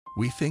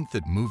We think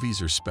that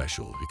movies are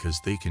special because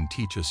they can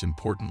teach us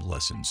important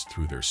lessons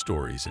through their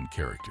stories and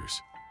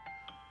characters.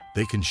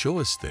 They can show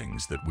us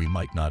things that we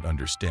might not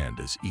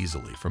understand as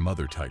easily from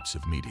other types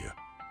of media.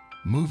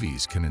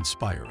 Movies can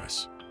inspire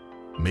us,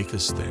 make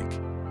us think,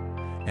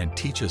 and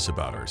teach us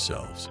about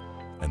ourselves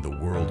and the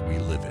world we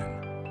live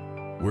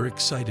in. We're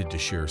excited to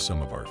share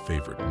some of our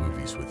favorite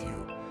movies with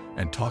you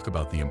and talk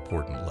about the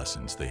important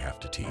lessons they have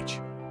to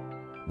teach.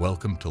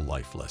 Welcome to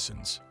Life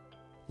Lessons.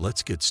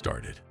 Let's get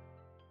started.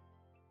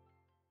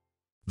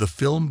 The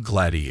film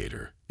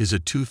Gladiator is a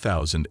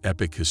 2000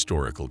 epic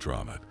historical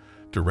drama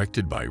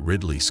directed by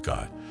Ridley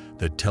Scott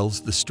that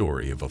tells the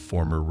story of a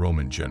former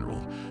Roman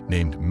general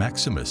named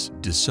Maximus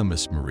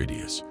Decimus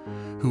Meridius,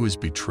 who is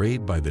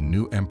betrayed by the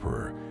new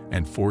emperor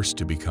and forced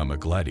to become a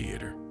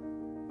gladiator.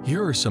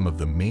 Here are some of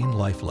the main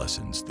life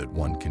lessons that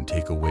one can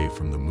take away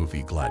from the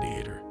movie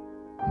Gladiator.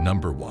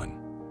 Number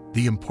 1.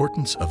 The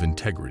importance of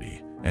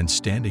integrity and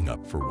standing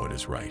up for what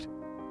is right.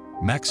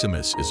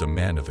 Maximus is a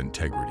man of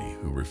integrity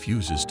who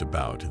refuses to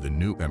bow to the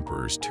new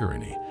emperor's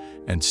tyranny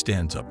and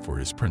stands up for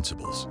his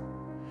principles.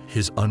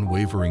 His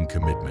unwavering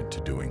commitment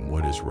to doing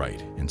what is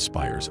right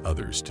inspires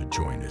others to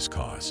join his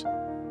cause.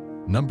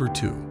 Number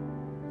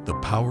 2. The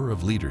power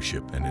of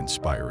leadership and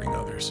inspiring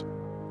others.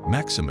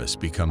 Maximus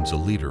becomes a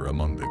leader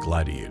among the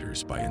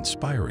gladiators by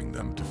inspiring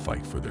them to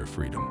fight for their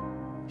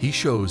freedom. He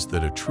shows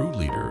that a true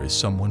leader is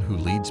someone who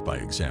leads by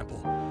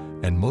example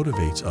and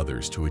motivates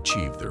others to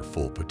achieve their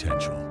full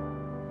potential.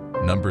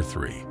 Number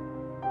 3.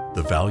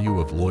 The value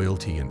of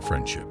loyalty and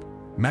friendship.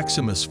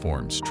 Maximus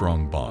forms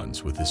strong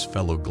bonds with his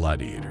fellow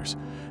gladiators,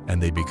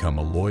 and they become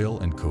a loyal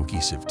and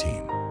cohesive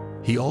team.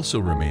 He also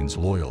remains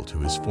loyal to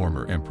his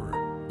former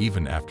emperor,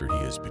 even after he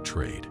is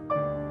betrayed.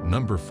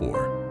 Number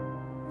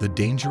 4. The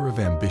danger of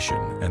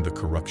ambition and the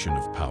corruption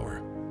of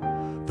power.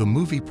 The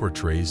movie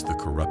portrays the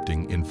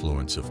corrupting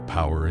influence of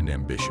power and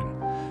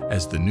ambition,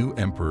 as the new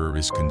emperor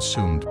is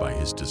consumed by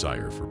his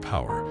desire for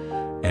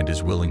power and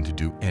is willing to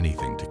do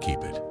anything to keep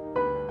it.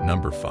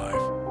 Number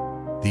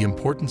 5. The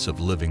importance of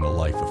living a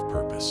life of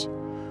purpose.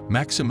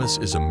 Maximus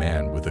is a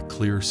man with a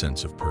clear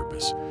sense of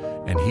purpose,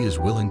 and he is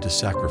willing to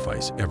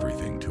sacrifice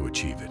everything to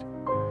achieve it.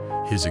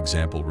 His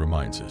example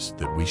reminds us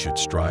that we should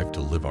strive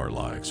to live our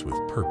lives with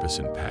purpose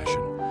and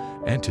passion,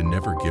 and to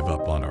never give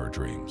up on our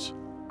dreams.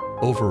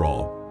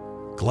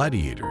 Overall,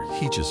 Gladiator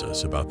teaches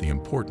us about the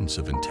importance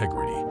of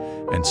integrity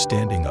and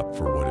standing up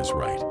for what is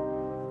right,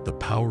 the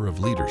power of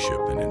leadership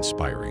and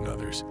inspiring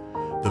others,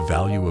 the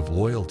value of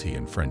loyalty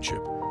and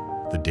friendship,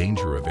 the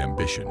danger of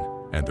ambition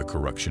and the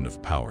corruption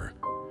of power,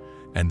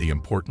 and the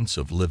importance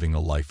of living a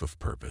life of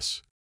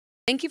purpose.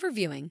 Thank you for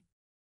viewing.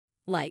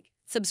 Like,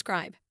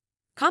 subscribe,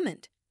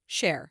 comment,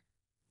 share.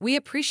 We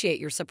appreciate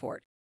your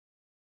support.